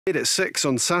Made it 6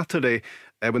 on Saturday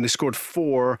when they scored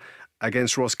 4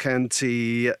 against Ross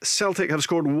County. Celtic have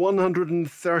scored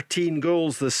 113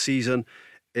 goals this season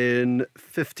in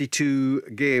 52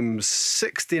 games,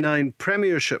 69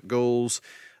 Premiership goals,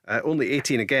 only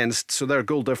 18 against, so their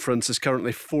goal difference is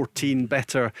currently 14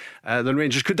 better than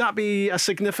Rangers. Could that be a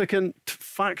significant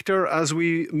factor as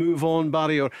we move on,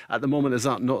 Barry, or at the moment is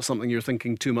that not something you're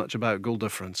thinking too much about, goal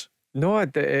difference? No,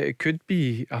 it could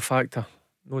be a factor,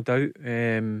 no doubt.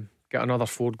 Get another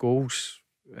 4 goals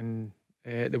in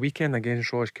the weekend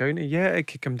against Ross County. Yeah, it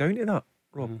could come down to that,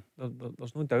 Rob.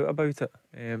 There's no doubt about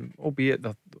it. Albeit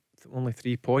they're only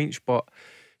 3 points, but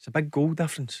it's a big goal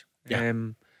difference. Yeah.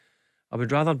 I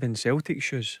would rather be in Celtic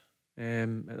shoes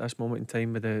at this moment in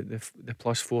time with the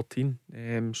plus 14.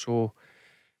 So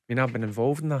I mean, I've been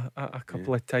involved in a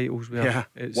couple of titles where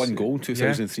it's 1 goal in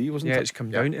 2003, wasn't it? Yeah, it's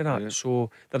come down to that. So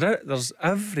there's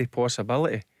every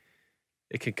possibility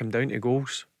it could come down to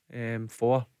goals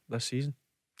for this season.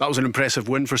 That was an impressive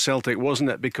win for Celtic, wasn't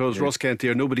it? Because Ross County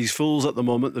are nobody's fools at the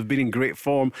moment. They've been in great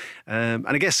form. And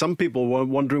I guess some people were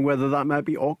wondering whether that might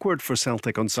be awkward for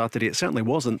Celtic on Saturday. It certainly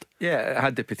wasn't. Yeah, it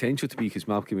had the potential to be, because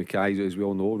Malky Mackay, as we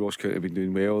all know, Ross County have been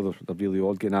doing well. They're really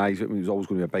organised. I mean, it was always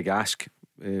going to be a big ask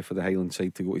for the Highland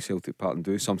side to go to Celtic Park and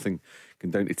do something.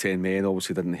 Going down to 10 men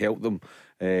obviously didn't help them.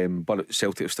 But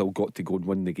Celtic have still got to go and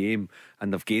win the game.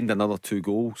 And they've gained another 2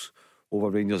 goals over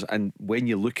Rangers. And when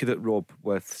you look at it, Rob,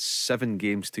 with 7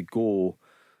 games to go,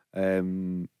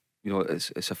 you know,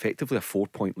 it's effectively a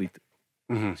 4-point lead.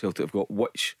 Celtic have got,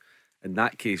 which in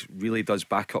that case really does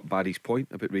back up Barry's point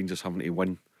about Rangers having to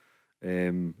win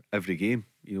every game.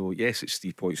 You know, yes, it's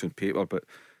 3 points on paper, but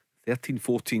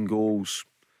 13-14 goals,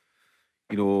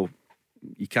 you know,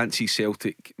 you can't see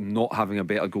Celtic not having a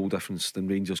better goal difference than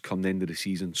Rangers come the end of the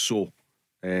season. So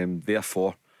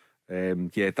therefore,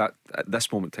 that at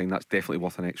this moment in time, that's definitely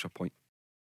worth an extra point.